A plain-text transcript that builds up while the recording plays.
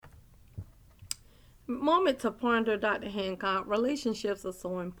moment to ponder, Dr. Hancock. Relationships are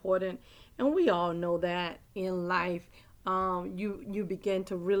so important, and we all know that in life. You begin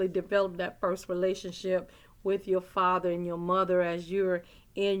to really develop that first relationship with your father and your mother as you're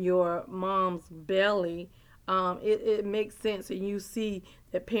in your mom's belly. It makes sense, and you see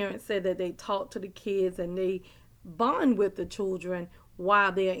that parents say that they talk to the kids and they bond with the children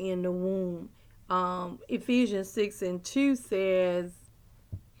while they're in the womb. Ephesians 6:2 says,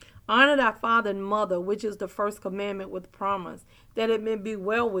 honor thy father and mother, which is the first commandment with promise, that it may be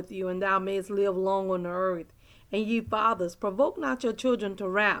well with you, and thou mayest live long on the earth. And ye fathers, provoke not your children to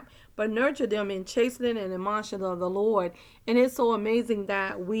wrath, but nurture them in chastening and admonishing of the Lord. And it's so amazing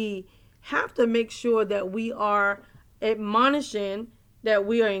that we have to make sure that we are admonishing, that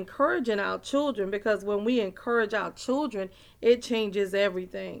we are encouraging our children, because when we encourage our children, it changes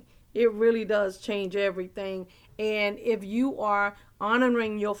everything. It really does change everything. And if you are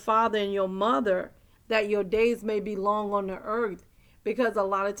honoring your father and your mother, that your days may be long on the earth. Because a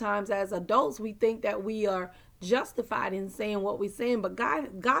lot of times as adults, we think that we are justified in saying what we're saying, but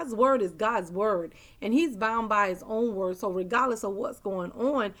God's word is God's word, and he's bound by his own word. So regardless of what's going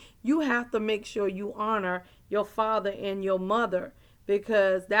on, you have to make sure you honor your father and your mother,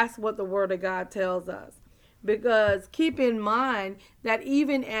 because that's what the word of God tells us. Because keep in mind that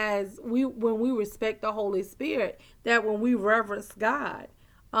even as when we respect the Holy Spirit, that when we reverence God,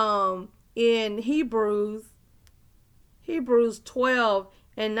 in Hebrews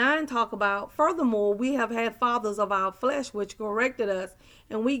 12:9 talk about, furthermore, we have had fathers of our flesh which corrected us,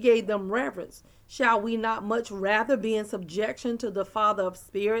 and we gave them reverence. Shall we not much rather be in subjection to the Father of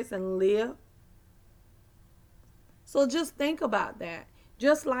spirits and live? So just think about that.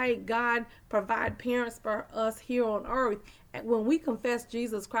 Just like God provide parents for us here on earth, and when we confess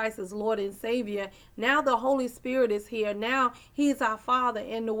Jesus Christ as Lord and Savior, now the Holy Spirit is here. Now he's our Father,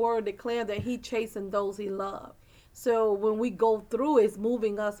 and the word declared that he chastens those he loves. So when we go through, it's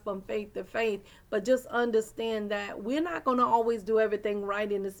moving us from faith to faith. But just understand that we're not going to always do everything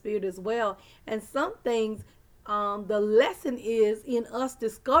right in the spirit as well. And some things, the lesson is in us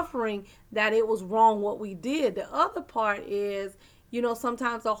discovering that it was wrong what we did. The other part is,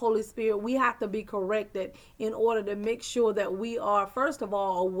 sometimes the Holy Spirit, we have to be corrected in order to make sure that we are, first of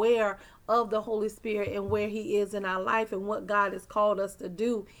all, aware of the Holy Spirit and where he is in our life and what God has called us to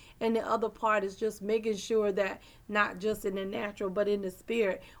do. And the other part is just making sure that not just in the natural, but in the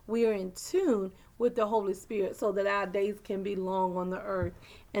spirit, we are in tune with the Holy Spirit so that our days can be long on the earth.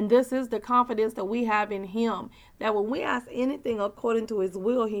 And this is the confidence that we have in him, that when we ask anything according to his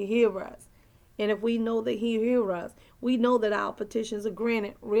will, he hears us. And if we know that he hears us, we know that our petitions are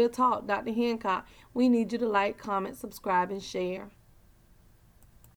granted. Real talk, Dr. Hancock. We need you to like, comment, subscribe, and share.